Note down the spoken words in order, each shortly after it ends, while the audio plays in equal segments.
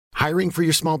Hiring for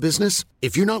your small business?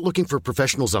 If you're not looking for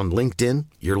professionals on LinkedIn,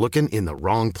 you're looking in the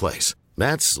wrong place.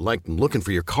 That's like looking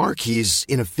for your car keys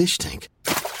in a fish tank.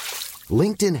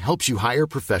 LinkedIn helps you hire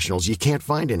professionals you can't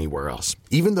find anywhere else,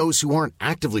 even those who aren't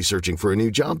actively searching for a new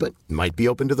job but might be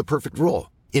open to the perfect role.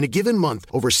 In a given month,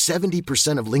 over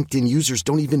 70% of LinkedIn users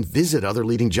don't even visit other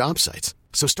leading job sites.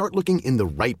 So start looking in the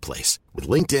right place. With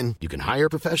LinkedIn, you can hire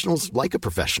professionals like a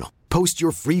professional. Post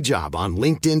your free job on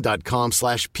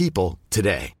linkedin.com/people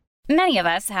today. Many of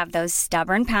us have those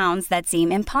stubborn pounds that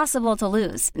seem impossible to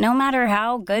lose, no matter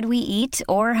how good we eat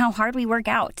or how hard we work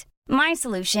out. My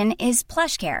solution is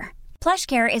PlushCare.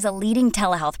 PlushCare is a leading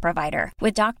telehealth provider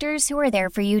with doctors who are there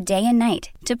for you day and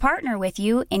night to partner with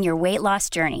you in your weight loss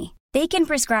journey. They can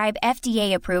prescribe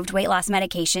FDA-approved weight loss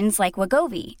medications like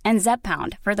Wegovy and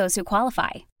Zepbound for those who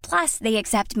qualify. Plus, they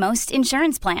accept most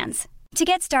insurance plans. To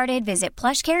get started, visit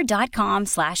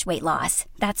plushcare.com/weightloss.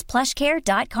 That's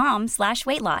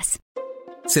plushcare.com/weightloss.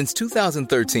 Since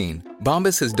 2013,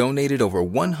 Bombas has donated over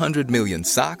 100 million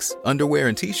socks, underwear,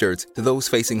 and T-shirts to those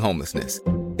facing homelessness.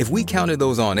 If we counted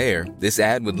those on air, this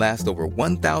ad would last over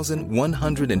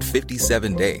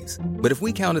 1,157 days. But if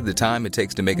we counted the time it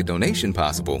takes to make a donation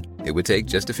possible, it would take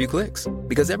just a few clicks.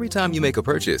 Because every time you make a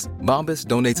purchase, Bombas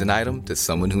donates an item to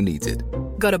someone who needs it.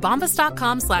 Go to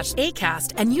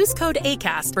bombas.com/ACAST and use code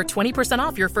ACAST for 20%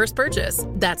 off your first purchase.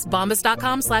 That's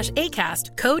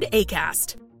bombas.com/ACAST, code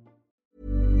ACAST.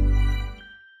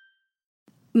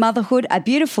 Motherhood, A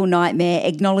Beautiful Nightmare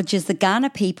acknowledges the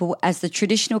Kaurna people as the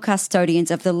traditional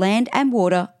custodians of the land and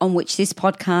water on which this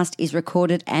podcast is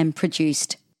recorded and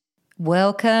produced.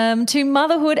 Welcome to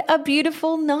Motherhood, A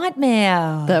Beautiful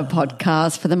Nightmare. The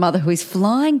podcast for the mother who is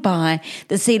flying by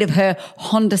the seat of her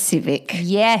Honda Civic.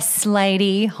 Yes,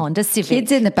 lady, Honda Civic.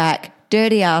 Kids in the back,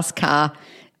 dirty ass car.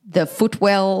 The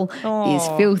footwell is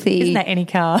filthy. Isn't that any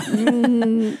car?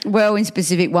 Well, in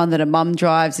specific, one that a mum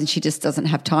drives and she just doesn't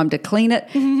have time to clean it.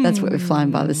 That's what we're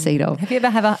flying by the seat of. Have you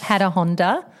ever had a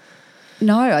Honda?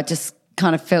 No, I just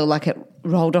kind of felt like it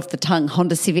rolled off the tongue.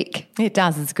 Honda Civic. It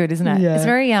does. It's good, isn't it? Yeah. It's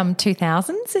very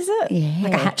 2000s, is it? Yeah.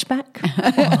 Like a hatchback?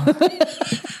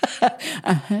 A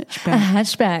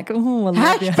hatchback. Oh, I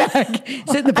love you.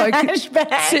 Sit in the back.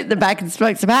 Sit in the back and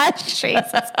smoke some hash.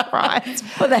 Jesus Christ.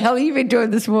 What the hell have you been doing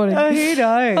this morning? Oh, who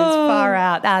knows? Far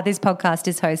out. This podcast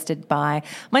is hosted by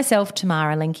myself,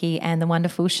 Tamara Linky, and the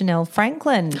wonderful Chanel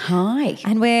Franklin. Hi.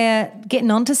 And we're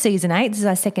getting on to season 8. This is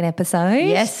our second episode.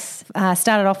 Yes.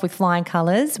 Started off with Flying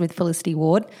Colours with Felicity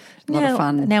Ward. A lot of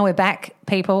fun. Now we're back,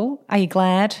 people. Are you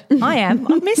glad? I am.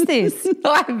 I've missed this.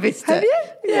 I missed it. Have you?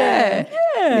 Yeah.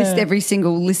 Missed every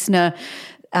single listener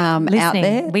out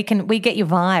there. We get your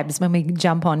vibes when we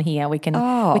jump on here. We can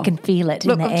feel it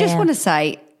Look, in the air. I just want to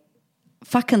say,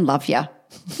 fucking love you.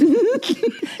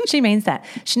 She means that.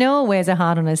 Chanel wears her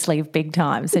heart on her sleeve big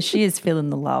time, so she is feeling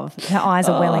the love. Her eyes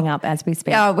are welling up as we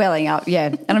speak. Oh, welling up, yeah.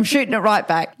 And I'm shooting it right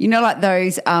back. You know, like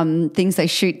those things they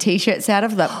shoot T-shirts out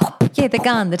of? Like, yeah, the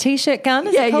gun, the T-shirt gun.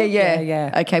 Is it called?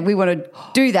 Yeah. Okay, we want to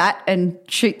do that and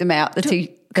shoot them out. Can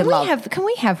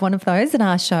we have one of those in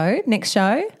our show, next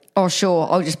show? Oh, sure.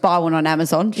 I'll just buy one on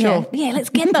Amazon. Sure. Yeah, let's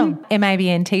get them.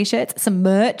 MABN T-shirts, some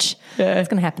merch. Yeah. It's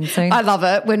going to happen soon. I love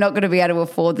it. We're not going to be able to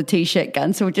afford the T-shirt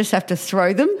gun, so we'll just have to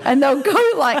throw them and they'll go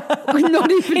like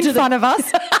not even in front of us.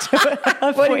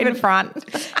 Not even in front.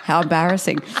 How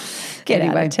embarrassing. Get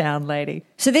out of town, lady.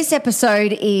 So this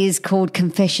episode is called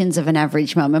Confessions of an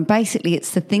Average Mum, and basically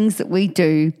it's the things that we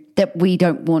do that we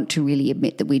don't want to really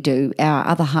admit that we do. Our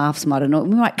other halves might annoy.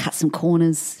 We might cut some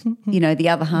corners. You know, the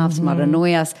other halves might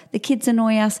annoy us. The kids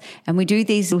annoy us, and we do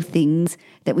these little things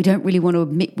that we don't really want to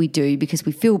admit we do because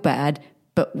we feel bad,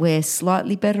 but we're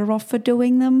slightly better off for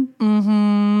doing them.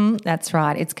 Mm-hmm. That's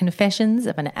right. It's Confessions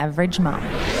of an Average Mum.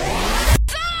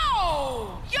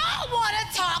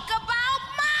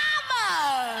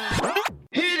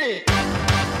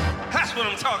 That's what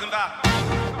I'm talking about.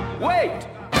 Wait!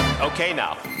 Okay,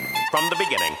 now, from the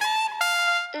beginning.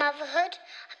 Motherhood,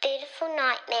 a beautiful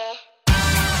nightmare.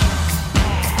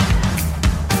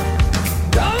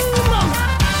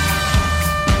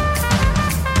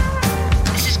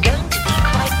 This is going to be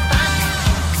quite fun.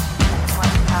 What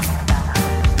are you talking about?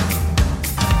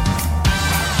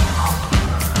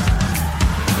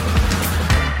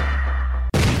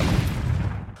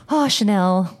 Oh,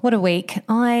 Chanel, what a week.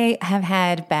 I have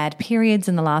had bad periods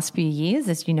in the last few years,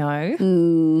 as you know.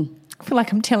 I feel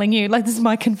like I'm telling you, like this is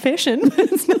my confession.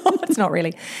 It's not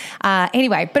really.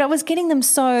 Anyway, but I was getting them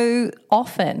so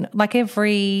often, like I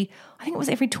I think it was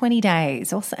every 20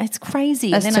 days. Also, it's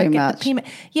crazy. That's and then too I'd much. get the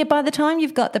yeah, by the time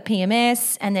you've got the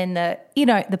PMS and then the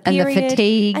And period. the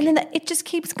fatigue. And then it just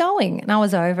keeps going. And I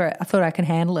was over it. I thought I could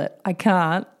handle it. I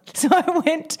can't. So I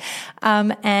went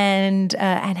and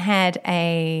had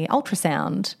a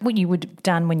ultrasound, what you would have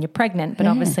done when you're pregnant, but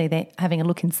obviously they're having a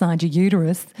look inside your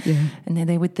uterus. Yeah. And they're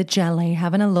there with the jelly,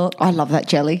 having a look. I love that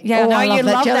jelly. Yeah, I you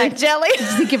love that jelly. Did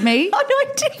you think of me? Oh, no,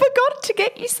 I forgot to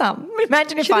get you some.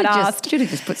 Imagine if I'd asked. Should have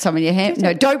just put some in your hand.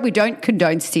 No, we don't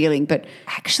condone stealing, but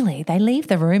Actually, they leave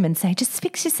the room and say, just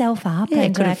fix yourself up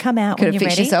and could have come out could when have you're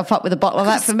fixed ready. yourself up with a bottle of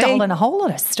that for me. Stolen a whole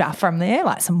lot of stuff from there,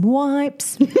 like some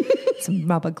wipes, some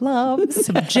rubber gloves,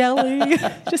 some jelly,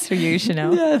 just for you,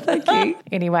 Chanel. Yeah, thank you.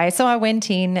 Anyway, so I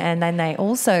went in and then they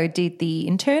also did the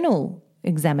internal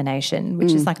examination,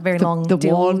 which is like a very long the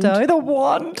dildo. wand. The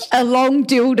wand. A long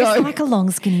dildo. It's like a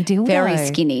long skinny dildo. Very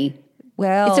skinny.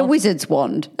 Well, It's a wizard's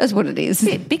wand. That's what it is.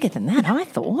 a bit bigger than that, I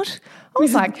thought. I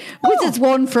was like, Wizard's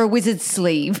wand for a wizard's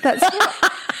sleeve. That's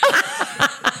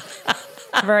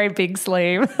very big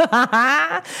sleeve.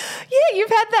 Yeah, you've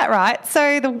had that, right?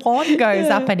 So the wand goes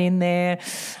up and in there.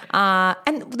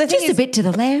 And the thing just is, a bit to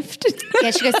the left. yeah,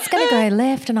 she goes, it's going to go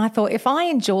left. And I thought, if I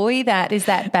enjoy that, is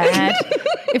that bad?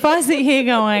 If I sit here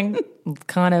going,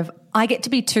 kind of, I get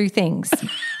to be two things.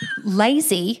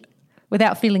 Lazy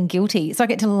without feeling guilty. So I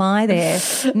get to lie there,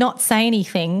 not say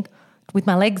anything with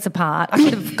my legs apart. I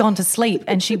could have gone to sleep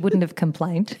and she wouldn't have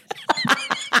complained.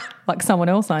 Like someone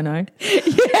else I know. Yeah.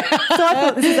 So I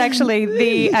thought this is actually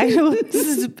this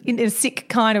is in a sick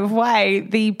kind of way,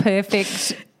 the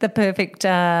perfect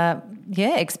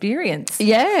experience.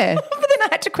 Yeah. But then I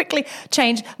had to quickly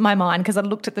change my mind because I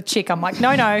looked at the chick. I'm like, no,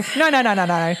 I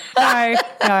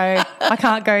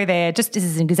can't go there. Just this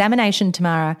is an examination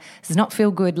tomorrow. This does not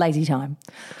feel good. Lazy time.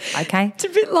 Okay. It's a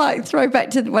bit like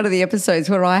throwback to one of the episodes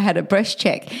where I had a breast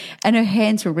check and her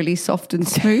hands were really soft and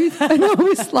smooth. And I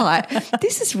was like,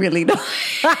 this is really nice.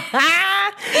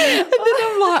 And then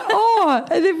I'm like, oh.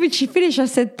 And then when she finished, I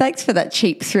said, thanks for that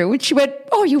cheap thrill. And she went,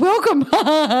 oh, you're welcome.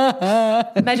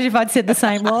 Imagine if I'd said the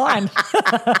same line.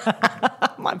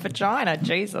 My vagina,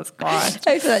 Jesus Christ.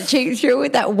 Thanks for that cheap thrill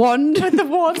with that wand. With the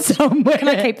wand somewhere. Can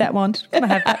I keep that wand? Can I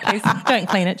have that, please? Don't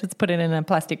clean it. Just put it in a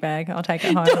plastic bag. I'll take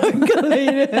it home. Don't clean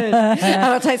it. And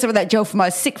I'll take some of that gel for my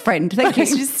sick friend. Thank you.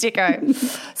 Just sicko.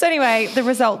 So anyway, the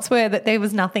results were that there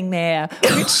was nothing there.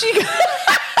 Which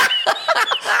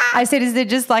I said, is there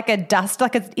just like a dust,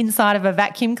 like it's inside of a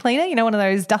vacuum cleaner? You know, one of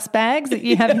those dust bags that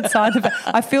you have inside the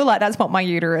I feel like that's what my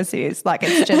uterus is. Like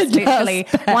it's just literally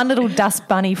one little dust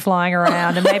bunny flying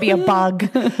around and maybe a bug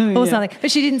or something.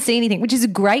 But she didn't see anything, which is a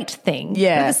great thing.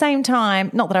 Yeah. But at the same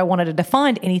time, not that I wanted her to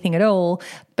find anything at all,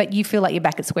 but you feel like you're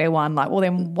back at square one. Like, well,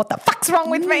 then what the fuck's wrong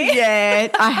with me?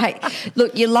 Yeah.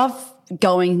 Look, you love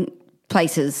going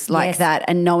places like that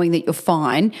and knowing that you're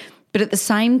fine. But at the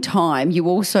same time, you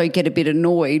also get a bit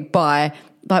annoyed by,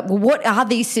 like, well, what are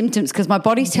these symptoms? Because my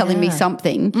body's telling me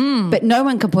something, but no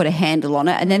one can put a handle on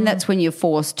it. And then that's when you're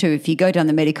forced to, if you go down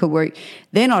the medical route,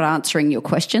 they're not answering your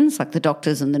questions, like the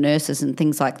doctors and the nurses and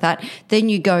things like that. Then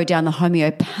you go down the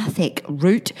homeopathic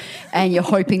route and you're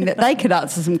hoping that they could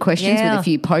answer some questions with a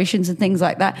few potions and things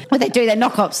like that. What they do, they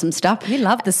knock up some stuff. You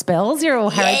love the spells. You're all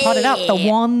Harry Pottered up. The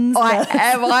wands.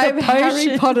 I'm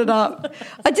Harry Pottered up.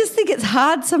 I just think it's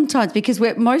hard sometimes because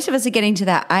most of us are getting to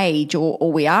that age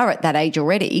or we are at that age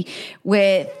already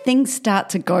where things start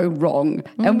to go wrong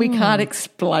and we can't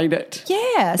explain it.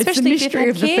 Yeah, it's the especially if you've mystery had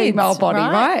of the kids, female body,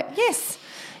 right? Yes.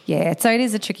 Yeah, so it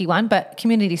is a tricky one, but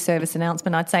community service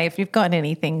announcement, I'd say if you've got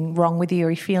anything wrong with you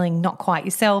or you're feeling not quite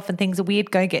yourself and things are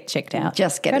weird, go get checked out.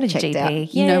 Just get go it to checked GP. out.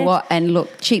 Yeah. You know what? And look,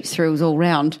 cheap thrills all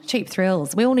round. Cheap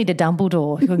thrills. We all need a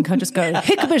Dumbledore who can just go,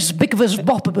 hickabus, bickabus,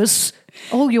 boppabus,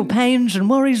 all your pains and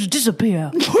worries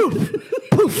disappear. Poof,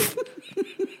 poof.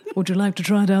 Would you like to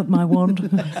try it out, my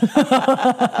wand?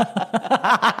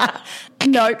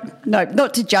 No,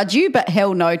 not to judge you, but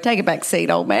hell no. Take a back seat,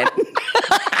 old man.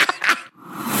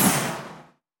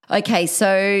 Okay,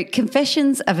 so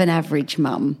confessions of an average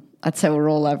mum. I'd say we're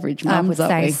all average mums, I would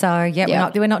say we? so.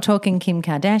 Yeah, we're not talking Kim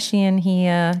Kardashian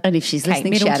here. And if she's Kate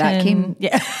listening, shout out Kim.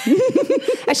 Yeah.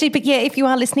 Actually, but yeah, if you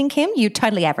are listening, Kim, you're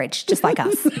totally average, just like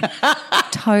us.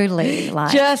 Totally.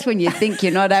 Like Just when you think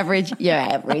you're not average, you're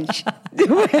average.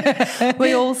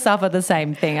 we all suffer the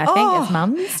same thing, I think, as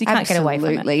mums. You can't get away from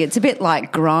it. Absolutely. It's a bit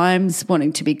like Grimes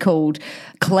wanting to be called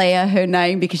Claire, her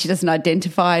name, because she doesn't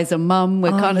identify as a mum.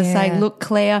 We're kind of saying, look,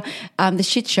 Claire, the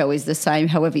shit show is the same,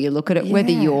 however you look at it,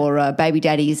 whether your baby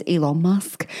daddy is Elon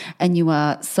Musk and you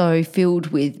are so filled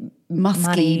with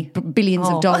musky billions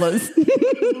of dollars.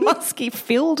 Musky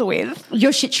filled with.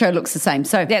 Your shit show looks the same.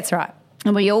 So that's right.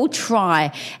 And we all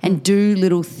try and do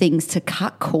little things to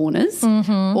cut corners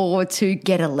or to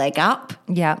get a leg up.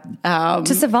 Yeah.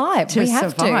 To survive. We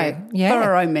have to. Yeah. For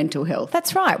our own mental health.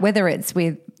 That's right. Whether it's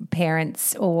with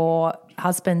parents or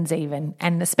husbands even,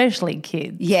 and especially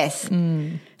kids. Yes.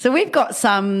 So we've got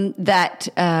some that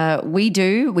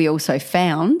we also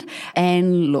found.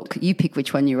 And look, you pick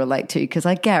which one you relate to, because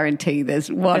I guarantee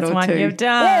there's one or two. You've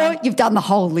done. Or you've done the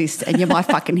whole list and you're my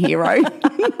fucking hero.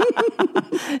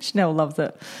 Chanel loves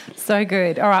it. So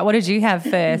good. All right, what did you have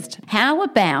first? How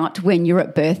about when you're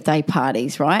at birthday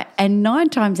parties, right? And 9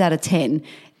 times out of 10,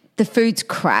 the food's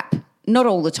crap. Not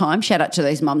all the time. Shout out to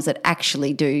those mums that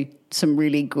actually do some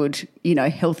really good,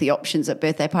 healthy options at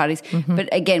birthday parties. But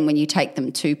again, when you take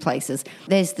them to places,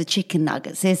 there's the chicken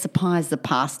nuggets, there's the pies, the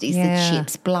pasties, the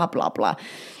chips, blah, blah, blah.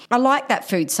 I like that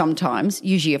food sometimes,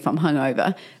 usually if I'm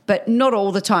hungover, but not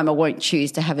all the time. I won't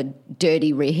choose to have a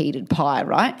dirty reheated pie,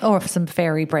 right? Or some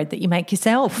fairy bread that you make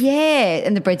yourself. Yeah,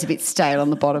 and the bread's a bit stale on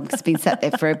the bottom because it's been sat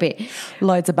there for a bit.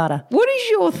 Loads of butter. What is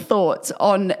your thoughts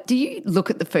on, do you look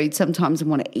at the food sometimes and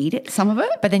want to eat it, some of it?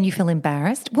 But then you feel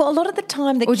embarrassed? Well, a lot of the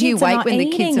time the or kids do you wait are not when the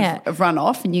eating kids it. have run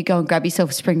off and you go and grab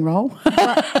yourself a spring roll?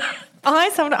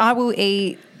 I will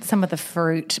eat some of the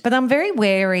fruit, but I'm very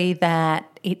wary that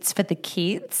it's for the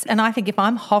kids. And I think if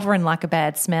I'm hovering like a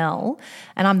bad smell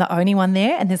and I'm the only one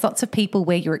there and there's lots of people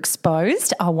where you're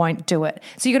exposed, I won't do it.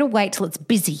 So you got to wait till it's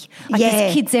busy.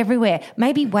 There's kids everywhere.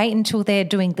 Maybe wait until they're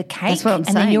doing the cake. That's what I'm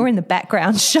saying. Then you're in the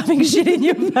background shoving shit in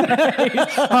your face.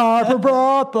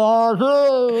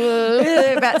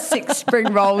 About 6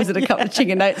 spring rolls and a couple of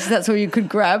chicken nuggets. That's all you could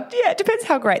grab. Yeah, it depends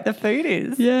how great the food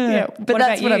is. Yeah. But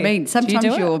that's what I mean.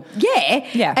 Sometimes you're...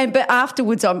 Yeah. But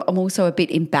afterwards I'm also a bit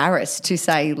embarrassed to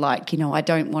say, I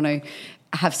don't want to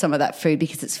have some of that food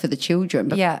because it's for the children.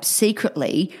 But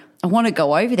secretly, I want to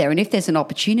go over there. And if there's an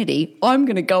opportunity, I'm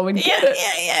going to go and get it.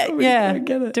 Yeah.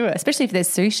 Get it. Do it, especially if there's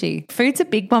sushi. Food's a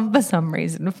big one for some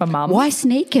reason for mum. Why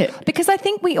sneak it? Because I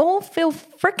think we all feel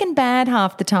freaking bad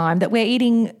half the time that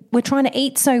we're trying to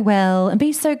eat so well and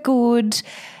be so good.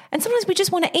 And sometimes we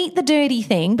just want to eat the dirty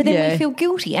thing, but then we feel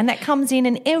guilty. And that comes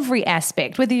in every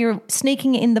aspect, whether you're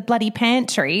sneaking it in the bloody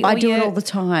pantry. I do it all the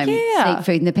time, sneak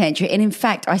food in the pantry. And in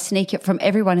fact, I sneak it from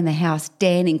everyone in the house,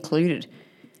 Dan included.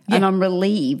 Yeah. And I'm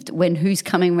relieved when who's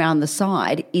coming round the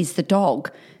side is the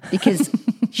dog because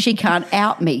she can't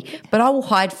out me. But I will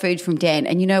hide food from Dan.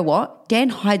 And you know what? Dan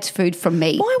hides food from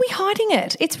me. Why are we hiding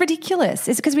it? It's ridiculous.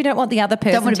 It's because we don't want the other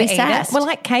person to be eat sassed. it. We're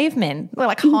like cavemen. We're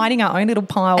like hiding our own little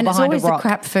pile and behind a rock. it's always the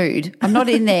crap food. I'm not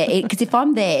in there because if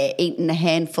I'm there eating a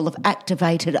handful of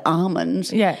activated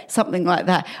almonds, something like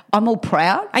that, I'm all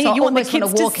proud. And so you I want the almost want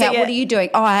kids to walk to see out. it. What are you doing?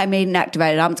 Oh, I'm eating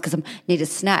activated almonds because I need a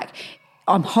snack.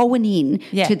 I'm hoeing in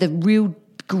to the real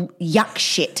yuck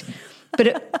shit. But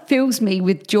it fills me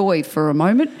with joy for a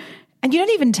moment. And you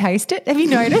don't even taste it. Have you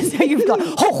noticed how you've got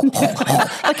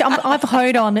like I've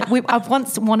hoed on. I've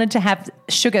once wanted to have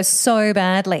sugar so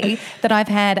badly that I've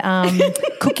had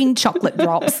cooking chocolate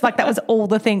drops. Like that was all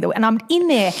the thing. And I'm in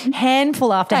there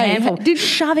handful after handful,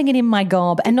 shoving it in my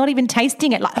gob and not even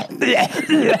tasting it, like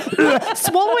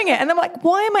swallowing it. And I'm like,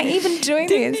 why am I even doing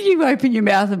this? Didn't you open your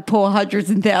mouth and pour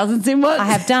hundreds and thousands in once? I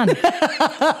have done.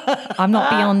 I'm not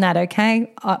beyond that,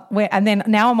 okay? And then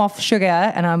now I'm off sugar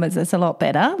and it's a lot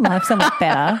better. Life's a lot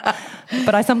better.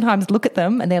 But I sometimes look at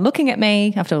them and they're looking at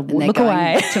me. I have to look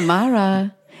away.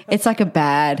 Tamara. It's like a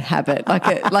bad habit,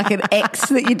 like an ex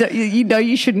that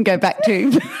you shouldn't go back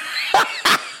to.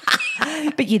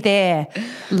 But you're there,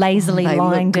 lazily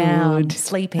lying down,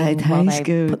 sleeping while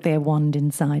they put their wand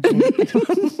inside you.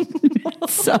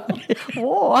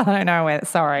 I don't know where.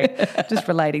 Sorry, just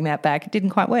relating that back. It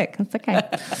didn't quite work. It's okay.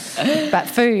 But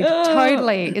food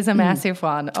totally is a massive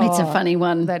one. It's a funny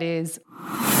one. That is.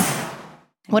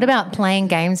 What about playing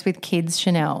games with kids,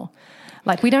 Chanel?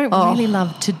 Like we don't really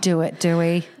love to do it, do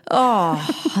we? Oh,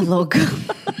 look.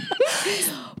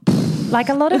 Like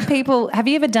a lot of people, have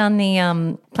you ever done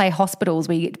the play hospitals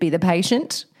where you get to be the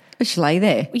patient? Just lay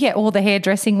there. Yeah, or the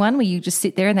hairdressing one where you just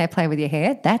sit there and they play with your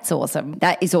hair. That's awesome.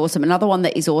 That is awesome. Another one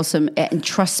that is awesome, and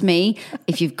trust me,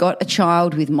 if you've got a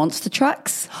child with monster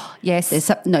trucks, yes, there's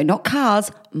not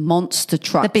cars, monster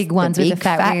trucks, the big ones with the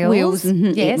fat wheels.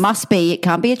 Mm-hmm. Yes. It must be. It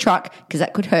can't be a truck because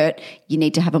that could hurt. You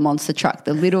need to have a monster truck.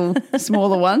 The little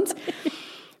smaller ones.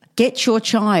 Get your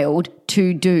child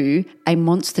to do a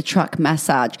monster truck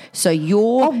massage. So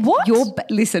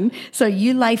listen. So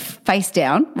you lay face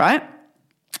down, right?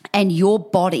 And your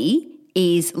body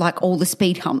is like all the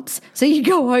speed humps. So you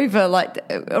go over like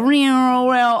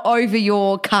over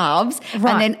your calves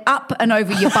and then up and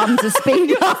over your bum's a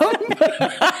speed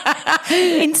hump.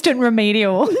 Instant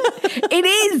remedial.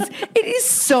 It is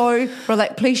so,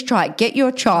 like, please try it. Get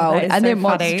your child and then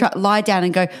lie down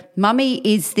and go, Mummy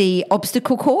is the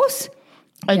obstacle course.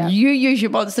 And you use your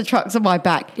monster trucks on my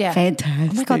back. Yeah.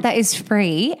 Fantastic. Oh, my God, that is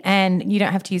free and you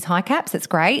don't have to use high caps. That's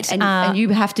great. And you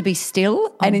have to be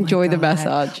still and enjoy the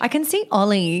massage. I can see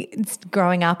Ollie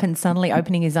growing up and suddenly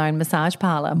opening his own massage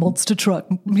parlour, monster truck,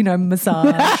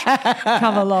 massage.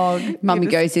 Come along. Mummy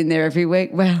goes in there every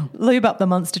week. Well, lube up the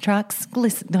monster trucks,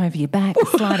 glisten over your back,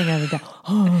 sliding over the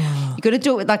You got to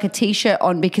do it with like a T-shirt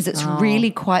on because it's really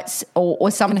quite,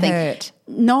 or something. It hurt.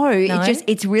 No,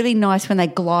 it's really nice when they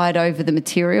glide over the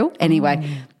material. Anyway,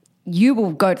 you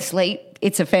will go to sleep.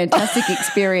 It's a fantastic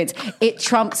experience. It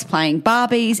trumps playing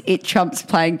Barbies. It trumps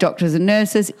playing doctors and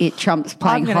nurses. It trumps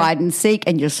playing hide and seek.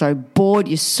 And you're so bored.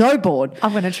 You're so bored.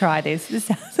 I'm going to try this. This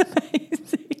sounds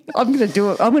amazing. I'm going to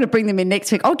do it. I'm going to bring them in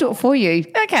next week. I'll do it for you.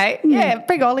 Okay. Yeah,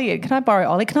 bring Ollie in. Can I borrow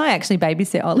Ollie? Can I actually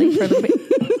babysit Ollie for a little bit?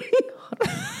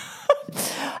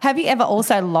 Have you ever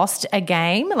also lost a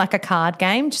game, like a card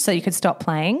game, just so you could stop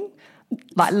playing?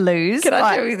 Like lose? Can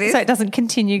I tell you this? So it doesn't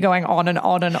continue going on and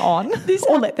on and on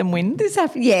or let them win? This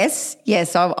happened. Yes.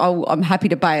 I'm happy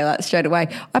to bail that straight away.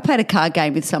 I played a card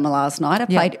game with Summer last night. I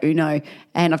played Uno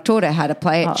and I've taught her how to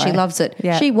play it. Uh-oh. She loves it.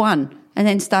 Yeah. She won and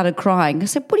then started crying. I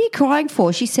said, what are you crying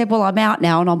for? She said, well, I'm out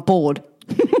now and I'm bored.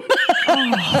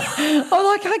 I'm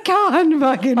like, I can't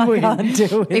fucking win. I can't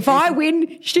do it. If I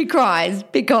win, she cries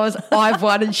because I've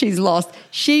won and she's lost.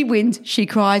 She wins, she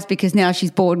cries because now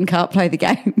she's bored and can't play the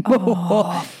game.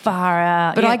 Far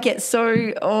out. But I get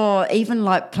so, even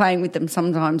like playing with them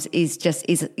sometimes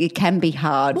it can be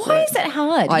hard. Why is it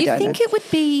hard? You think it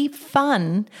would be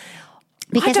fun?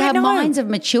 Because our minds have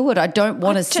matured. I don't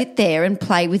want to sit there and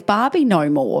play with Barbie no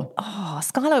more. Oh,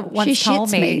 Skylar once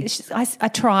told me. I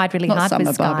tried really hard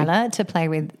with Skylar to play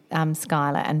with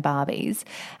Skylar and Barbies.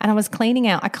 And I was cleaning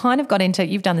out. I kind of got into,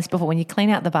 you've done this before, when you clean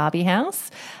out the Barbie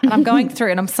house. And I'm going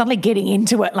through and I'm suddenly getting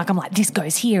into it. Like I'm like, this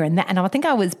goes here and that. And I think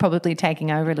I was probably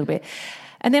taking over a little bit.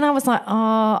 And then I was like,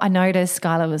 I noticed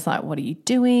Skylar was like, what are you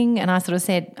doing? And I sort of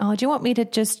said, do you want me to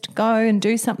just go and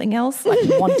do something else? Like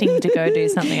wanting to go do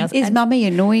something else. Is Mummy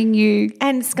annoying you?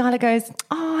 And Skylar goes,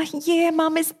 yeah,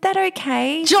 Mum, is that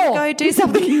okay? Sure. Go do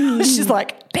something. She's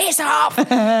like, piss off.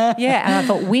 Yeah. And I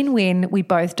thought, win-win, we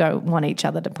both don't want each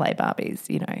other to play Barbies,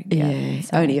 Yeah.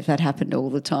 So. Only if that happened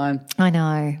all the time. I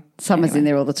know. Summer's in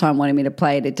there all the time wanting me to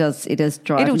play it. It does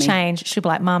drive me. It'll change. She'll be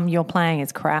like, Mum, you're playing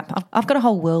is crap. I've got a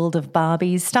whole world of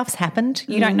Barbies. Stuff's happened.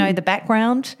 You don't know the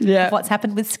background of what's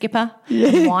happened with Skipper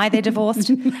and why they're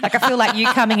divorced. Like I feel like you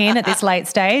coming in at this late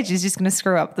stage is just going to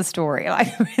screw up the story.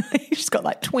 Like really, she's got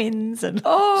like twins and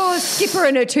Skipper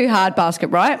and her too hard basket,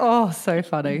 right? Oh, so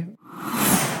funny.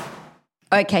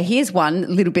 Okay, here's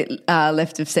one little bit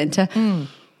left of centre.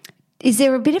 Is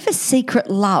there a bit of a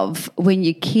secret love when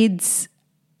your kids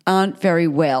aren't very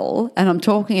well, and I'm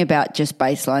talking about just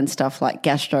baseline stuff like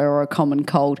gastro or a common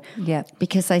cold,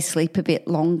 because they sleep a bit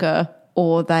longer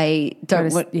or they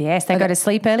don't they go to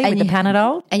sleep early with the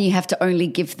Panadol, and you have to only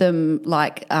give them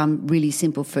like really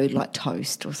simple food like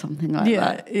toast or something like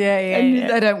that.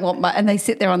 They don't want much, and they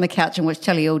sit there on the couch and watch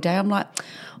telly all day. I'm like,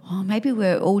 maybe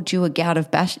we're all due a bout of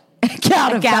gastro.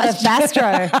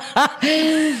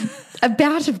 A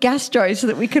bout of gastro so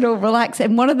that we could all relax.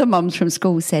 And one of the mums from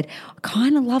school said, I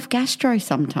kind of love gastro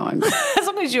sometimes. As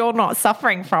long as you're not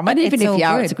suffering from it. And even if you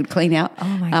are, it's a good clean out. Oh,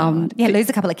 my God. Lose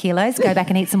a couple of kilos, go back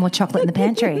and eat some more chocolate in the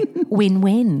pantry.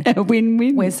 Win-win.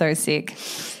 Win-win. We're so sick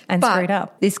and screwed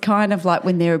up. This kind of like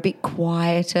when they're a bit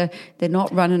quieter, they're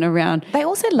not running around. They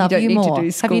also love you more.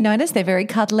 Have you noticed? They're very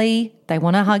cuddly. They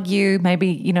want to hug you.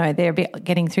 Maybe, they're a bit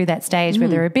getting through that stage where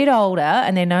they're a bit older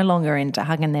and they're no longer into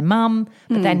hugging their mum,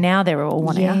 but they're all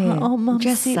wanting, Mum,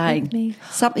 just sit saying, with me.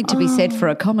 Something to be said for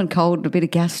a common cold and a bit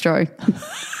of gastro.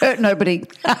 Hurt nobody.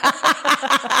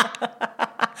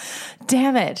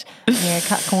 Damn it. Yeah,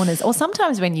 cut corners. Or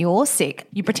sometimes when you're sick,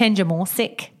 you pretend you're more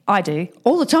sick. I do.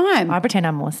 All the time. I pretend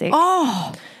I'm more sick.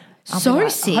 Oh, so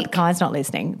sick. I hope Kai's not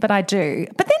listening, but I do.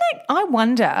 But then I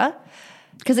wonder...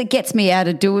 Because it gets me out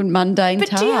of doing mundane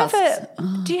tasks.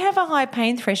 Do you have a high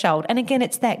pain threshold? And again,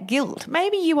 it's that guilt.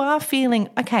 Maybe you are feeling,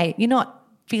 you're not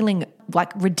feeling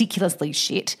like ridiculously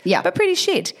shit, but pretty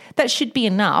shit. That should be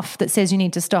enough that says you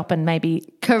need to stop and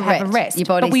maybe Correct. have a rest. Your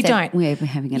body but we said, don't. We're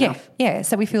having enough. Yeah.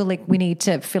 So we feel like we need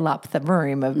to fill up the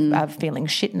room of feeling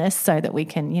shitness so that we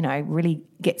can, really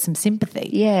get some sympathy.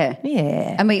 Yeah.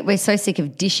 Yeah. And we're so sick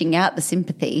of dishing out the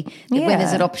sympathy that when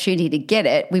there's an opportunity to get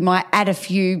it, we might add a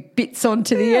few bits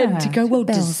onto the end to go, well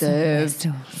deserved.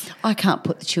 I can't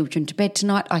put the children to bed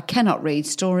tonight. I cannot read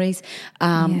stories.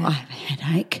 I have a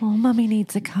headache. Oh, mummy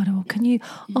needs a cuddle. Can you?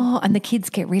 Oh, and the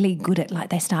kids get really good at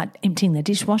they start emptying the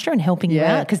dishwasher and helping you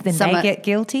out because then they get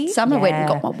guilty. Summer went and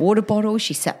got my water bottle.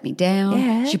 She sat me down.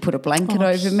 Yeah. She put a blanket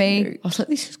over me. I was like,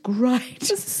 this is great.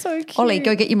 This is so cute. Ollie,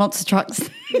 go get your monster trucks.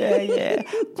 Yeah.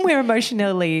 We're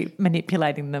emotionally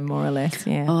manipulating them more or less.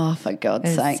 Yeah. Oh, for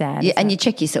God's sake. Sad, yeah, and you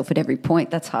check yourself at every point.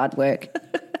 That's hard work.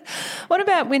 What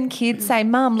about when kids say,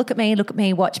 Mum, look at me,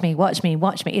 watch me, watch me,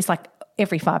 watch me? It's like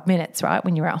every 5 minutes, right?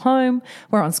 When you're at home,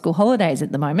 we're on school holidays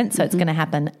at the moment, so it's going to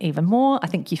happen even more. I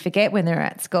think you forget when they're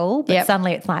at school, but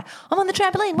suddenly it's like, I'm on the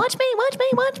trampoline, watch me, watch me,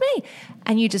 watch me.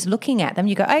 And you're just looking at them.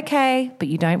 You go, okay, but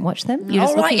you don't watch them. You're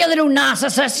just you little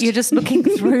narcissist. You're just looking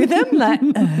through them like,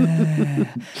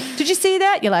 did you see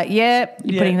that? You're like, you're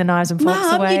putting the knives and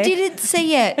forks away. You didn't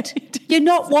see it. You're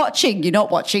not watching.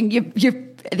 You're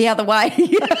You're the other way.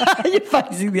 You're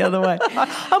facing the other way.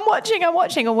 I'm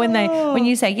watching. Or when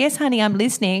you say, yes, honey, I'm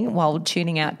listening, while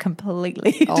tuning out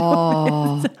completely.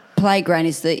 Playground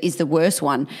is the worst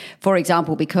one, for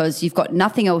example, because you've got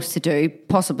nothing else to do,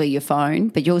 possibly your phone,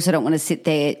 but you also don't want to sit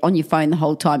there on your phone the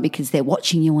whole time because they're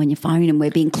watching you on your phone and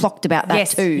we're being clocked about that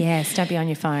too. Yes, don't be on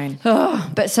your phone.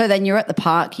 But so then you're at the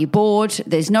park, you're bored,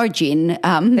 there's no gin.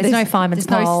 There's no fireman's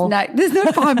pole. There's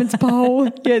no fireman's pole.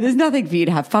 Yeah, there's nothing for you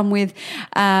to have fun with.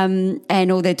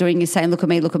 And all they're doing is saying, look at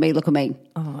me, look at me, look at me.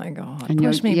 Oh, my God. And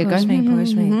push me.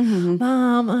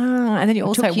 Mom. And then you're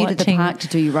also took you watching. to the park to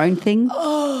do your own thing.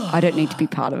 I don't need to be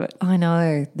part of it. I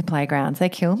know. The playgrounds, they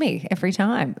kill me every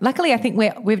time. Luckily, I think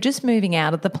we're just moving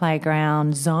out of the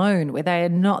playground zone where they are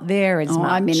not there as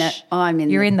much. I'm in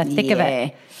it. You're in the thick of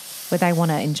it where they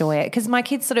want to enjoy it. Because my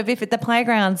kids if the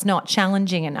playground's not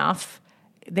challenging enough,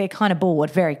 they're kind of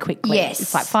bored very quickly. Yes.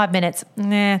 It's like 5 minutes.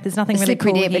 There's nothing really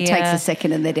cool here. It takes a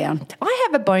second and they're down. I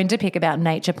have a bone to pick about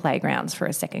nature playgrounds for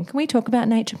a second. Can we talk about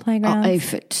nature playgrounds?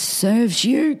 If it serves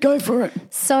you, go for it.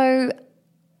 So,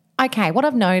 okay, what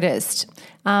I've noticed,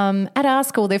 at our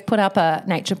school they've put up a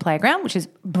nature playground, which is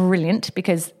brilliant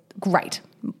because great.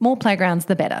 More playgrounds,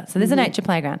 the better. So there's a nature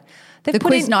playground. The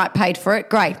quiz night paid for it.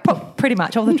 Great. Pretty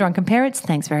much. All the drunken parents,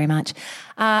 thanks very much.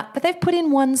 But they've put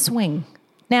in one swing.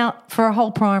 Now, for a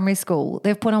whole primary school,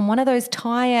 they've put on one of those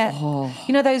tire,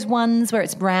 those ones where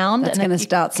it's round. That's going to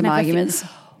start some arguments.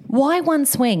 Why one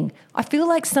swing? I feel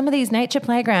like some of these nature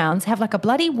playgrounds have like a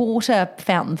bloody water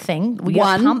fountain thing. We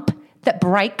get a pump that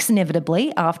breaks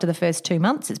inevitably after the first 2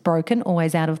 months. It's broken,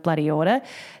 always out of bloody order.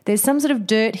 There's some sort of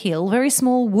dirt hill, very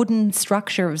small wooden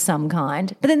structure of some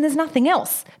kind, but then there's nothing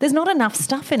else. There's not enough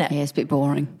stuff in it. Yeah, it's a bit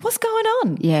boring. What's going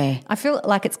on? Yeah. I feel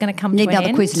like it's going to come to an end. Need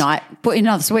another quiz night. Put in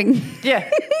another swing. Yeah.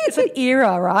 It's an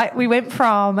era, right? We went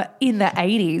from in the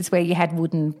 80s where you had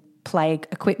wooden play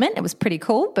equipment. It was pretty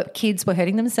cool, but kids were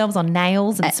hurting themselves on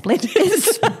nails and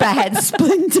splinters. Bad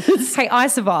splinters. Hey, I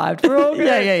survived. We're all good.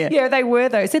 Yeah. Yeah, they were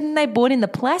though. So then they bought in the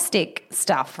plastic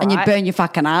stuff, right? And you burn your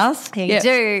fucking ass. Yeah, you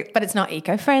do, but it's not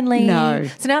eco-friendly. No.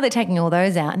 So now they're taking all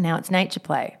those out and now it's nature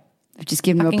play. I've just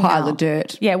given them a pile of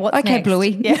dirt. Yeah, what's okay, next? Bluey.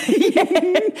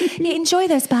 Yeah, enjoy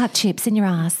those bark chips in your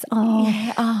ass. Oh.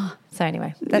 Yeah. So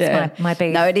anyway, that's my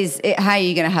beef. No, it is. How are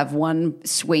you going to have one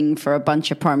swing for a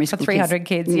bunch of primary school 300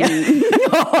 kids? Yeah.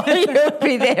 You'll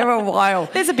be there a while.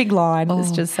 There's a big line,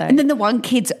 let's just say. And then the one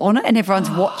kid's on it and everyone's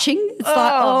watching. It's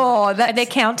and they're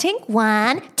counting.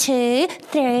 1, 2,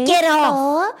 3, Get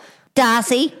off. 4.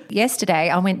 Darcy. Yesterday,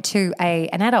 I went to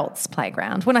an adults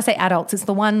playground. When I say adults, it's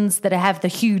the ones that have the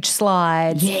huge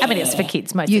slides. Yeah. I mean, it's for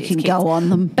kids. Most you of these can kids. go on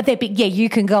them. But they're big. Yeah, you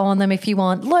can go on them if you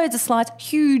want. Loads of slides,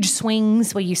 huge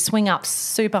swings where you swing up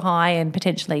super high and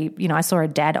potentially, I saw a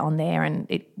dad on there and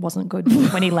it wasn't good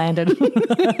when he landed,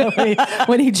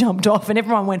 when he jumped off and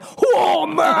everyone went, whoa,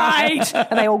 mate!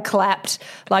 And they all clapped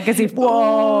like as if,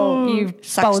 whoa, you've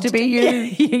sucks to be you.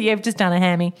 You've just done a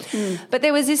hammy. But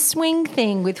there was this swing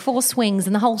thing with 4 swings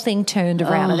and the whole thing turned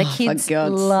around and the kids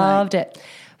loved it.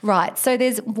 Right, so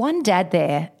there's one dad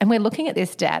there and we're looking at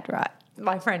this dad, right,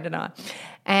 my friend and I,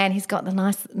 and he's got the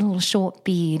nice little short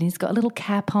beard, he's got a little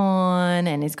cap on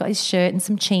and he's got his shirt and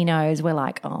some chinos. We're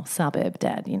like, oh, suburb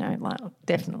dad, like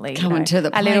definitely. Coming to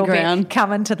the playground. A little bit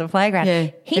coming to the playground.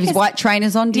 Yeah. His white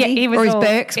trainers on, did he? Or his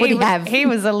Birks? What did he have? He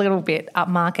was a little bit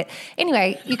upmarket.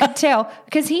 Anyway, you could tell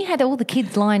because he had all the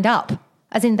kids lined up.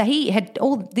 As in, he had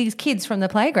all these kids from the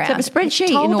playground. To have a spreadsheet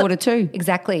Told in them- order to.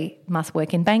 Exactly. Must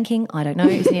work in banking. I don't know.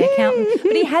 He's the accountant.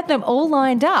 But he had them all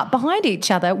lined up behind each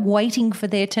other waiting for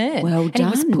their turn. Well And he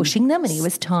was done. pushing them and he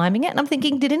was timing it. And I'm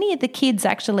thinking, did any of the kids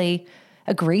actually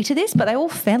agree to this? But they all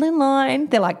fell in line.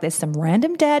 They're like, there's some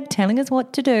random dad telling us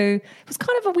what to do. It was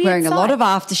kind of a weird Wearing a lot sight. of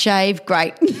aftershave.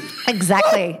 Great.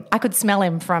 Exactly. I could smell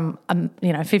him from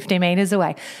 50 metres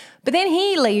away. But then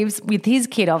he leaves with his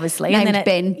kid, obviously. Named and then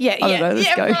Ben. Yeah, I don't know,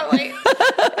 let's go. probably.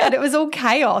 And it was all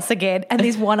chaos again. And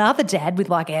there's one other dad with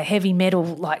like a heavy metal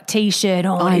like T-shirt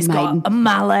on. Iron He's Maiden. got a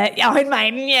mullet. Iron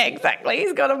Maiden, yeah, exactly.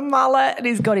 He's got a mullet and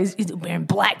he's wearing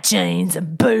black jeans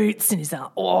and boots and he's like,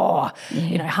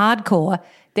 hardcore.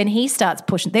 Then he starts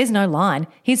pushing. There's no line.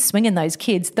 He's swinging those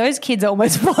kids. Those kids are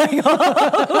almost flying off.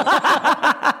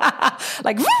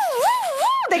 Like, woo, woo, woo.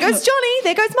 There goes Johnny.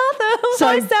 There goes Martha. So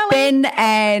Hi, Sally. Ben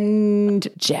and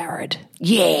Jared.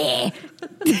 yeah,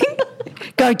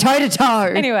 go toe to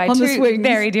toe. Anyway, on the two swings.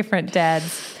 very different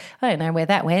dads. I don't know where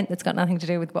that went. That's got nothing to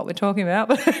do with what we're talking about.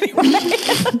 But anyway,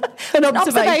 An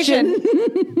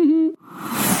observation.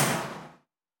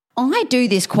 I do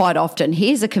this quite often.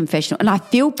 Here's a confessional, and I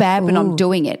feel bad when I'm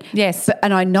doing it. Yes.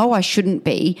 and I know I shouldn't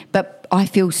be, but I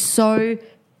feel so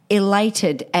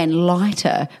elated and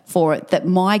lighter for it that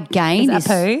my gain Is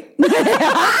that poo?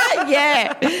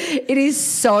 yeah, it is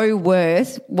so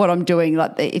worth what I'm doing.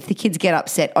 Like if the kids get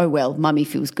upset, oh well, mummy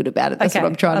feels good about it. That's what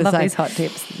I'm trying I to love say. these hot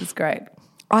tips. It's great.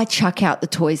 I chuck out the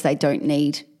toys they don't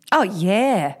need. Oh,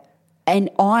 yeah. And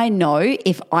I know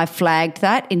if I flagged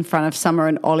that in front of Summer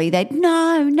and Ollie, they'd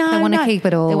no. They wanna keep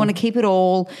it all. They want to keep it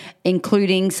all,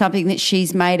 including something that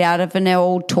she's made out of an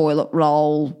old toilet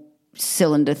roll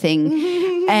cylinder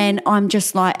thing. And I'm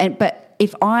just like, but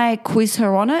if I quiz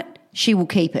her on it, she will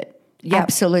keep it. Yep.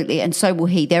 Absolutely. And so will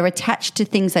he. They're attached to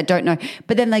things they don't know.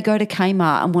 But then they go to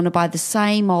Kmart and want to buy the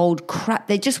same old crap.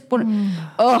 They just want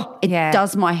it Yeah.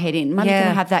 does my head in. Mummy, Yeah.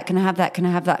 can I have that? Can I have that? Can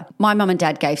I have that? My mum and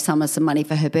dad gave Summer some money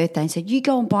for her birthday and said, you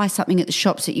go and buy something at the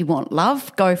shops that you want,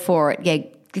 love. Go for it. Yeah,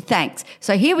 thanks.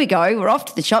 So here we go. We're off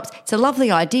to the shops. It's a lovely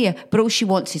idea, but all she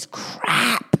wants is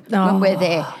crap when we're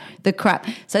there. The crap.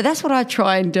 So that's what I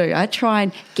try and do. I try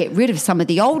and get rid of some of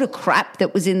the older crap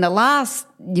that was in the last,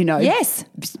 Yes.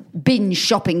 bin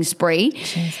shopping spree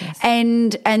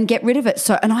and get rid of it.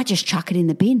 So, and I just chuck it in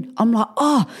the bin. I'm like,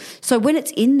 so when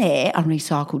it's in there,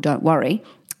 unrecycled, don't worry.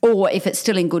 Or if it's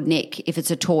still in good nick, if it's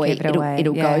a toy, Keep it away.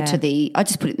 it'll Yeah. go to I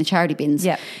just put it in the charity bins.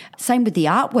 Yep. Same with the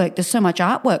artwork. There's so much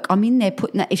artwork. I'm in there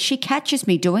putting that. If she catches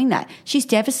me doing that, she's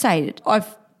devastated. I've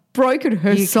broken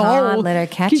her You soul. can't let her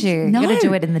catch you. No. You've got to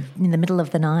do it in the middle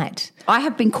of the night. I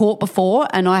have been caught before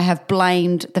and I have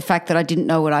blamed the fact that I didn't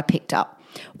know what I picked up.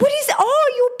 What is it?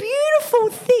 Oh, your beautiful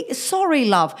thing. Sorry,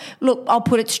 love. Look, I'll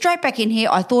put it straight back in here.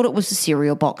 I thought it was a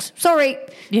cereal box. Sorry.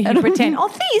 Yeah, you pretend. Oh,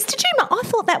 these, did you? I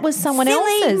thought that was someone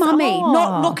Silly else's. mummy, Oh.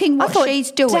 not looking what I thought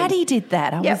she's doing. Daddy did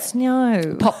that. I Yep. was,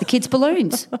 no. Pop the kids'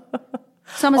 balloons.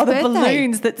 Summer's Oh, the birthday.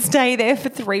 balloons that stay there for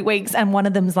 3 weeks and one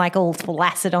of them's like all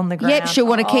flaccid on the ground. Yep, she'll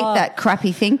want to keep that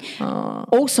crappy thing.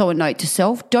 Also a note to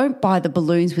self, don't buy the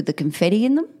balloons with the confetti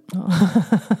in them.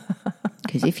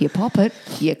 Because if you pop it,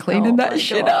 you're cleaning that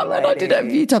shit up. And I did it a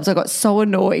few times. I got so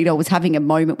annoyed. I was having a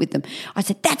moment with them. I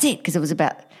said, that's it, because it was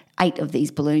about 8 of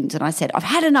these balloons. And I said, I've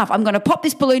had enough. I'm going to pop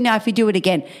this balloon now if you do it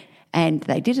again. And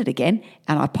they did it again,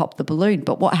 and I popped the balloon.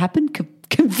 But what happened?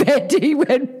 Confetti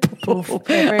went poof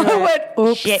everywhere. I went,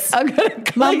 oops, shit, I'm going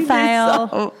to Mum clean fail.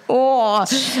 this up. Oh,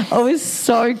 I was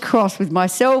so cross with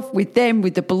myself, with them,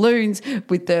 with the balloons,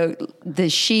 with the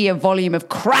sheer volume of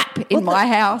crap in my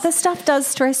house. The stuff does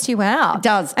stress you out. It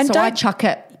does. And So I don't- chuck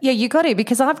it. Yeah, you got to,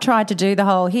 because I've tried to do the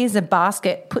whole, here's a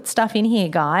basket, put stuff in here,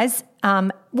 guys.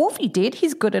 Wolfie did.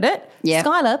 He's good at it. Yeah.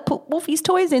 Skylar, put Wolfie's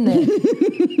toys in there.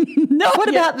 No, what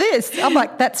about this? I'm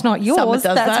like, that's not yours. Someone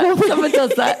does that's that. what Someone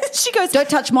does that. She goes, don't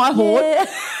touch my hoard. Yeah.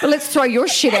 But let's throw your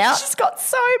shit out. She's got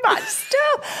so much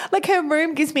stuff. Like her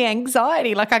room gives me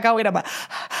anxiety. Like I go in, I'm like,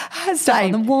 stuff on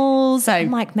Same. the walls. Same.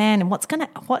 I'm like, man,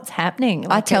 what's happening?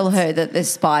 I Like, tell it's- her that the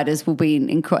spiders will be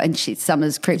and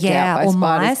Summer's creeped Yeah, out by or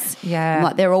spiders. mice. Yeah. I'm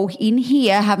like, they're all in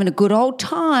here having a good old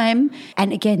time.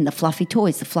 And again, the fluffy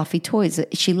toys.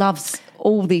 She loves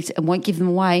all these and won't give them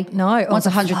away. No, wants the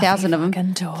 100,000 of them. fluffy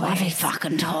fucking toys. Fluffy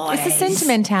fucking toys. It's the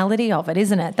sentimentality of it,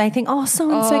 isn't it? They think, oh,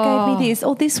 so-and-so gave me this,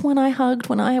 or this one I hugged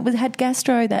when I had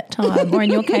gastro that time, or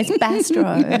in your case, bastro.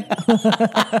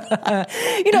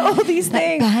 All these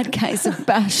things. Bad case of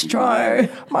Bastro.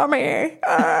 Mummy.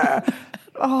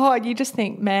 Oh, you just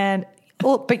think, man.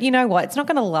 Well, but you know what? It's not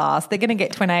going to last. They're going to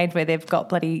get to an age where they've got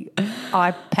bloody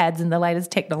iPads and the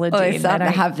latest technology. They're and they starting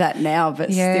to don't- have that now,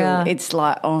 but Yeah. still, it's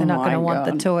like, oh my They're not going to want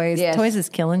the God. toys. Yes. Toys is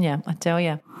killing you, I tell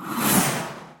you.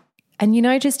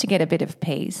 And just to get a bit of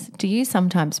peace, do you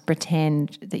sometimes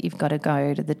pretend that you've got to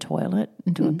go to the toilet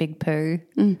and do a big poo?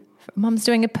 Mum's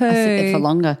doing a poo. I sit there for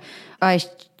longer. I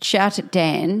shout at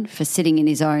Dan for sitting in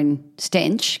his own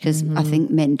stench because I think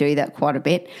men do that quite a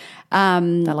bit. They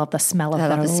love the smell of it. They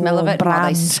love the smell of it.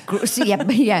 While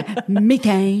they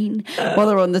methane. While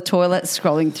they're on the toilet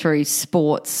scrolling through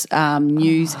sports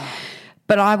news.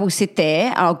 But I will sit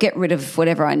there. I'll get rid of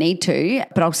whatever I need to,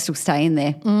 but I'll still stay in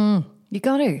there. You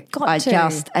got to.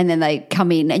 And then they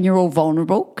come in and you're all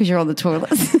vulnerable because you're on the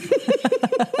toilet.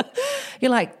 You're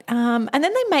like, and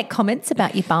then they make comments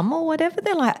about your bum or whatever.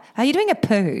 They're like, are you doing a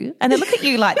poo? And they look at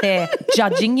you like they're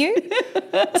judging you.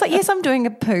 It's like, yes, I'm doing a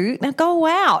poo. Now go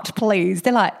out, please.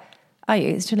 They're like, are you?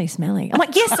 It's really smelly. I'm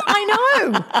like, yes, I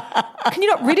know. Can you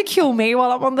not ridicule me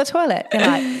while I'm on the toilet? They're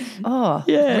like, oh,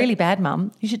 really bad,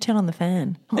 Mum. You should turn on the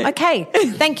fan. I'm like, okay,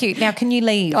 thank you. Now can you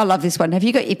leave? I love this one. Have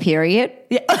you got your period?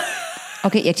 Yeah. I'll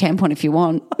get you a tampon if you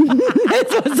want.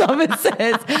 That's what Summer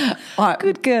says.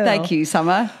 Good girl. Thank you,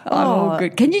 Summer. I'm all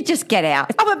good. Can you just get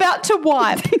out? I'm about to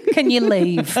wipe. Can you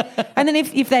leave? And then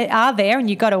if they are there and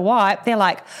you got to wipe, they're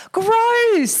like,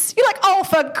 gross. You're like,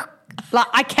 oh,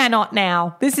 I cannot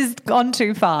now. This has gone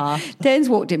too far. Dan's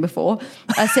walked in before.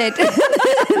 I said,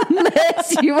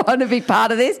 unless you want to be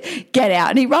part of this, get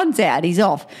out. And he runs out. He's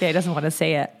off. Yeah, he doesn't want to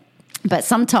see it. But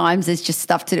sometimes there's just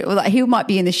stuff to do. Like he might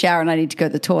be in the shower and I need to go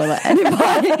to the toilet. And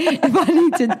if I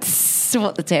need to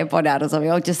sort the tampon out or something,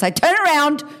 I'll just say, turn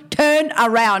around.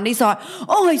 And he's like,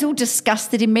 oh, he's all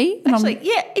disgusted in me. And actually,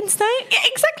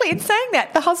 exactly. In saying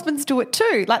that, the husbands do it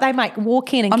too. Like they might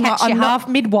walk in and catch you half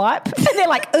mid-wipe and they're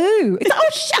like, ooh. It's like, oh,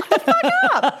 shut the fuck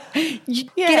up.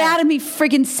 Get out of me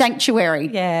friggin' sanctuary.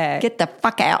 Yeah. Get the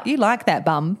fuck out. You like that,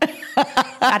 bum.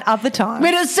 At other times.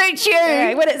 When it suits you.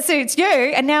 Yeah, when it suits you.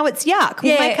 And now it's yuck.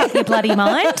 We'll make up your bloody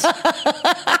mind.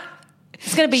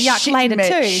 It's going to be yuck later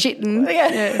too.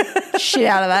 Shit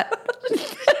out of that.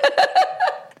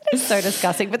 It's so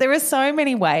disgusting. But there are so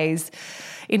many ways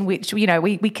in which,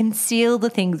 we conceal the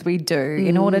things we do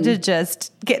in order to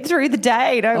just get through the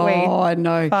day, don't we? Oh, I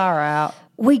know. Far out.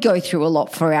 We go through a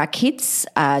lot for our kids,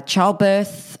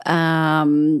 childbirth,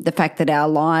 the fact that our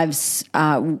lives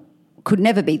could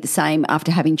never be the same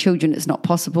after having children. It's not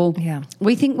possible. Yeah.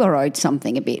 We think we're owed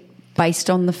something a bit based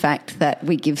on the fact that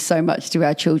we give so much to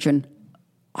our children.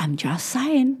 I'm just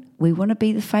saying, we want to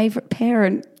be the favourite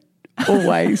parent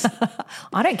always.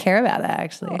 I don't care about that,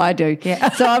 actually. I do. Yeah.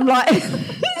 So I'm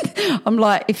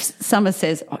like, if Summer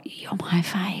says, oh, you're my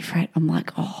favourite, I'm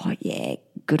like, oh, yeah,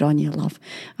 good on you, love.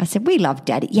 I said, we love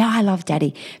Daddy. Yeah, I love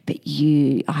Daddy. But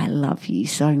I love you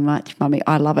so much, Mummy.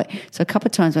 I love it. So a couple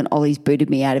of times when Ollie's booted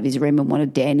me out of his room and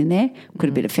wanted Dan in there, I got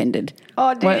a bit offended.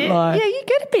 Oh, did you? Lie. Yeah, you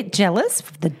get a bit jealous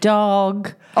of the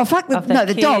dog. Oh, fuck. The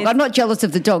dog. I'm not jealous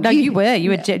of the dog. No, you were. You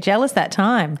were jealous that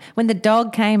time when the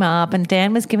dog came up and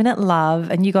Dan was giving it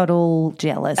love and you got all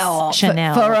jealous. Oh,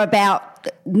 Chanel. For about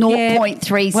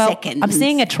 0.3 seconds. I'm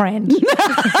seeing a trend.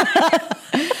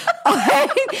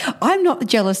 I'm not the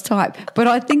jealous type, but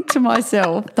I think to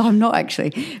myself, I'm not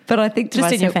actually, but I think to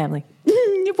myself. Just in your family.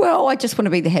 Well, I just want to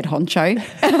be the head honcho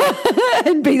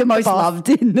and be the most loved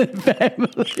in the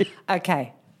family.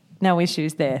 Okay. No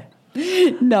issues there.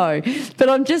 No, but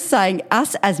I'm just saying,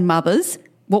 us as mothers,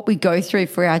 what we go through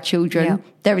for our children,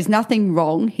 there is nothing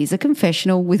wrong. Here's a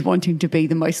confessional with wanting to be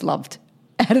the most loved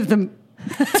out of them.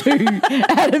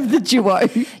 Out of the duo.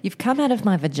 You've come out of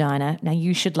my vagina. Now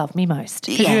you should love me most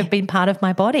because you have been part of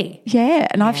my body. Yeah,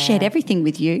 and I've shared everything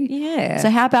with you. Yeah.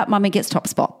 So how about Mummy gets top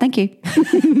spot? Thank you.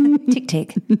 Tick,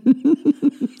 tick.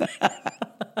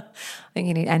 I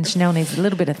think and Chanel needs a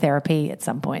little bit of therapy at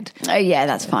some point. Oh, yeah,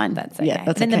 that's fine. That's okay. Yeah,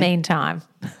 that's in the meantime.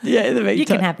 Yeah, in the meantime. You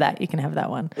can have that. You can have that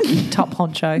one. Top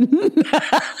honcho.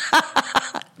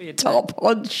 Top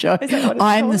honcho.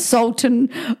 I'm the sultan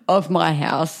of my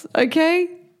house, okay?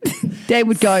 Dad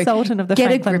would go, Sultan of the get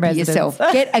Franklin a grip residence. of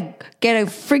yourself. Get a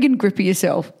friggin' grip of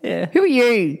yourself. Yeah. Who are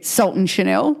you, Sultan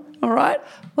Chanel? All right?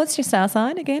 What's your star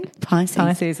sign again? Pisces.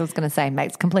 Pisces, I was going to say,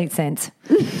 makes complete sense.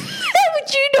 How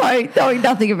would you know, knowing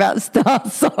nothing about star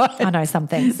signs? I know some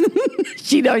things.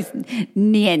 She knows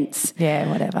nients.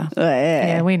 Yeah, whatever.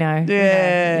 Yeah, we know.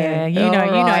 Yeah. You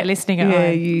know, listening at home.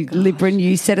 Yeah, you Libran,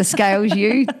 you set of scales,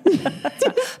 you.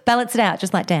 Balance it out,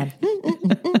 just like Dan.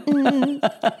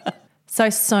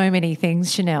 So many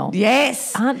things, Chanel.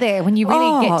 Yes. Aren't there? When you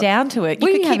really get down to it, you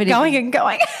could keep going and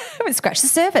going. Haven't scratched the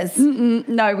surface.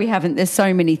 No, we haven't. There's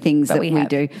so many things that we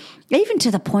do. Even to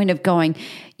the point of going,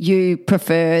 you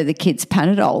prefer the kids'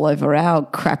 Panadol over our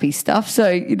crappy stuff.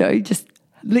 So, just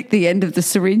Lick the end of the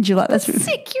syringe. You're like, that's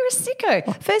Sick, you're a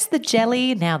sicko. First the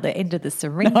jelly, now the end of the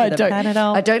syringe No, with the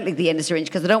Panadol. I don't lick the end of the syringe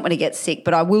because I don't want to get sick,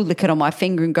 but I will lick it on my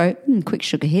finger and go, quick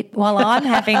sugar hit. While I'm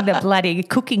having the bloody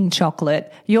cooking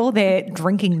chocolate, you're there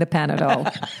drinking the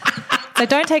Panadol. So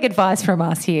don't take advice from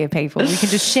us here, people. We can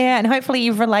just share, and hopefully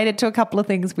you've related to a couple of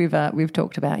things we've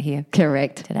talked about here.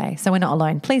 Correct. Today. So we're not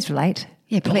alone. Please relate.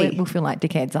 Yeah, please. We'll feel like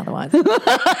dickheads otherwise.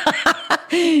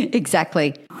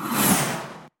 Exactly.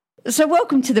 So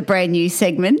welcome to the brand new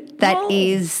segment that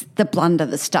is the blunder,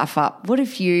 the stuff up. What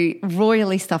have you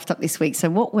royally stuffed up this week? So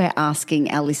what we're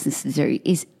asking our listeners to do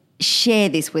is share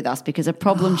this with us, because a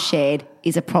problem shared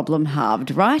is a problem halved,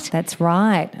 right? That's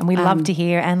right. And we love to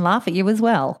hear and laugh at you as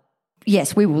well.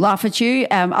 Yes, we will laugh at you.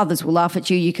 Others will laugh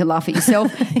at you. You can laugh at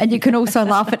yourself. And you can also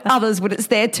laugh at others when it's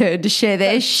their turn to share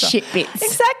their shit bits.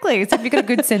 Exactly. So if you've got a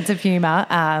good sense of humour,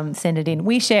 send it in.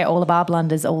 We share all of our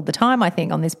blunders all the time, I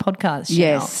think, on this podcast.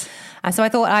 Yes. So I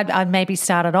thought I'd maybe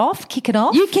start it off, kick it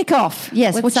off. You kick off.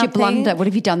 Yes. with What's your something. blunder? What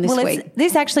have you done this week?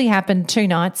 This actually happened 2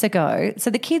 nights ago. So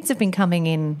the kids have been coming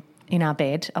in our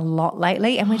bed a lot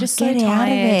lately, and we're just so get tired. out of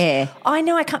there. I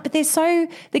know I can't, but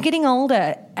they're getting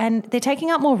older and they're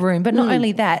taking up more room. But not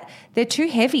only that, they're too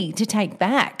heavy to take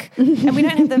back, and we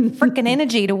don't have the freaking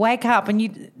energy to wake up and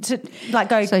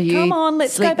go. So you come on,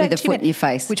 let's sleep go back with a to foot bed," in your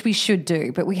face. which we should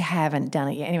do, but we haven't done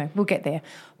it yet. Anyway, we'll get there.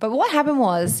 But what happened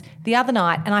was the other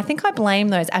night, and I think I blame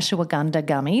those ashwagandha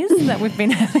gummies that we've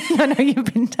been having. I know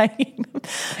you've been taking them.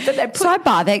 But they put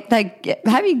Sidebar, they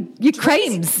having your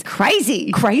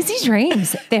crazy. crazy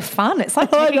dreams. They're fun. It's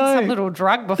like taking some little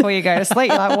drug before you go to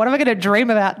sleep. Like, what am I going to dream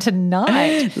about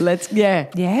tonight? Yeah,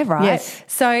 right. Yes.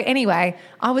 So anyway,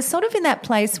 I was sort of in that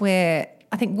place where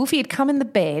I think Wolfie had come in the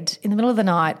bed in the middle of the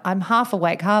night. I'm half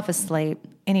awake, half asleep.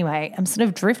 Anyway, I'm sort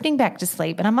of drifting back to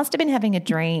sleep, and I must have been having a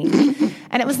dream.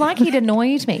 And it was like he'd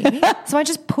annoyed me. So I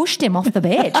just pushed him off the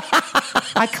bed.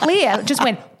 Just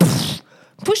went,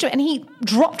 pushed him, and he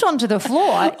dropped onto the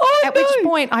floor. Which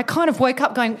point I kind of woke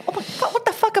up going, oh my God, what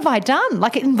the fuck have I done?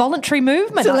 Like an involuntary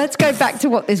movement. So let's go back to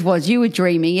what this was. You were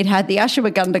dreaming. It had the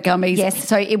ashwagandha gummies. Yes.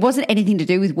 So it wasn't anything to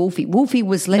do with Wolfie. Wolfie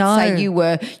was, say you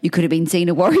could have been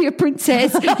Xena Warrior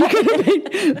Princess.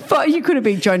 You could have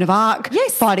been Joan of Arc.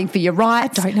 Yes. Fighting for your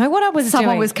rights. I don't know what I was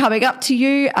Someone doing. was coming up to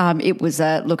you. It was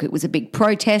a big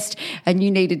protest, and you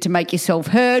needed to make yourself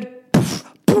heard.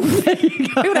 There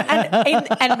you go.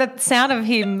 and the sound of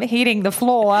him hitting the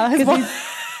floor.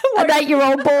 An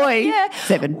 8-year-old boy. Yeah.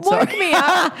 7. Woke me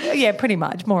up. Yeah, pretty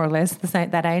much, more or less,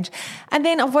 that age. And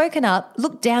then I've woken up,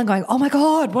 looked down going, oh my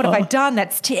God, what have I done?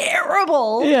 That's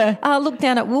terrible. Yeah. Looked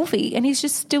down at Wolfie and he's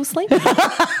just still sleeping.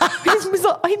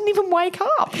 I didn't even wake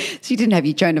up. So you didn't have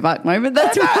your Joan of Arc moment.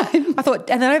 That's right. I thought,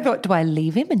 do I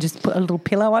leave him and just put a little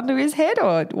pillow under his head,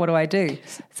 or what do I do?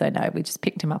 So no, we just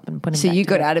picked him up and put him So back you to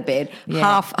got bed. out of bed,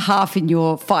 Yeah. half in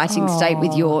your fighting state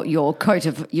with your coat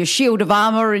of your shield of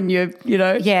armour and your.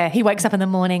 Yeah, he wakes up in the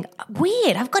morning.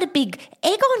 Weird, I've got a big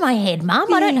egg on my head,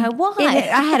 Mum. I don't know why.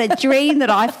 Yeah, I had a dream that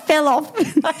I fell off.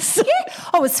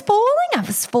 I was falling and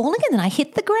then I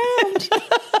hit the ground.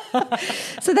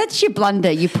 So that's your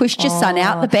blunder. You pushed your son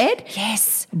out the bed.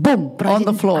 Yes. Boom, But I on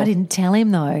the didn't- floor. I didn't tell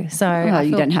him though. So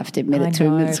you don't have to admit it to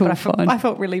him. It's all fine. I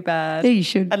felt really bad. Yeah, you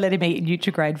should. I let him eat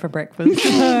Nutrigrain for breakfast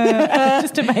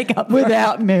just to make up for it.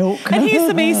 Without milk. And here's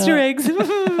some Easter eggs.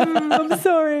 I'm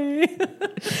sorry.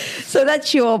 So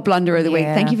that's your blunder of the week.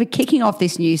 Yeah. Thank you for kicking off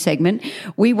this new segment.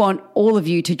 We want all of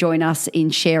you to join us in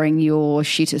sharing your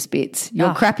shittest bits,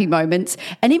 your crappy moments.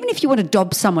 And even if you want to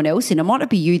dob someone else in, it might not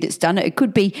be you that's done it. It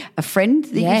could be a friend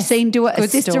that you've seen do it, a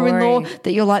Good sister-in-law story.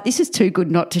 that you're like, this is too good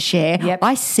not to share. Yep.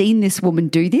 I seen this woman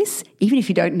do this, even if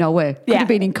you don't know her. Could have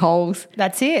been in Coles.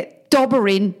 That's it. Dob her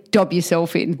in, dob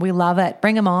yourself in. We love it.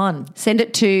 Bring them on. Send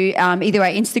it to either our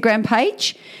Instagram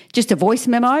page, just a voice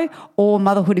memo, or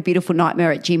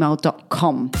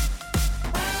motherhoodabeutifulnightmare@gmail.com.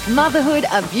 Motherhood,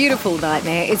 A Beautiful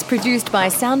Nightmare is produced by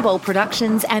Soundbowl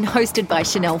Productions and hosted by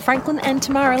Chanel Franklin and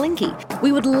Tamara Linky.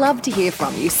 We would love to hear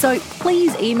from you, so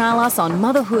please email us on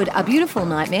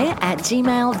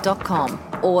motherhoodabeutifulnightmare@gmail.com.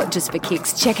 Or just for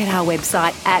kicks, check out our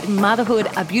website at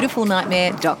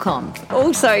motherhoodabeutifulnightmare.com.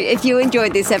 Also, if you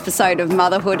enjoyed this episode of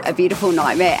Motherhood, A Beautiful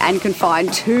Nightmare and can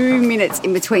find 2 minutes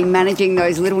in between managing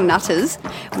those little nutters,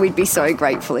 we'd be so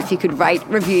grateful if you could rate,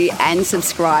 review and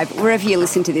subscribe wherever you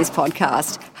listen to this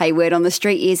podcast. Hey, word on the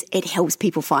street is it helps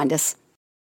people find us.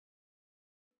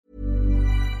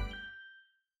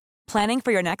 Planning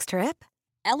for your next trip?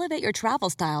 Elevate your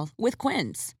travel style with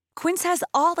Quince. Quince has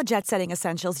all the jet-setting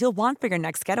essentials you'll want for your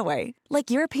next getaway, like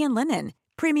European linen,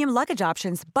 premium luggage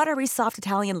options, buttery soft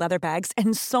Italian leather bags,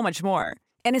 and so much more.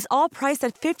 And is all priced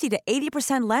at 50 to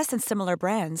 80% less than similar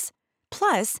brands.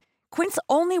 Plus, Quince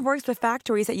only works with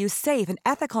factories that use safe and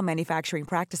ethical manufacturing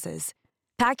practices.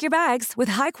 Pack your bags with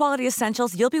high-quality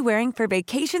essentials you'll be wearing for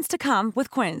vacations to come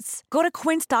with Quince. Go to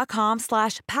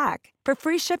quince.com/pack for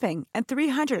free shipping and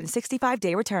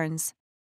 365-day returns.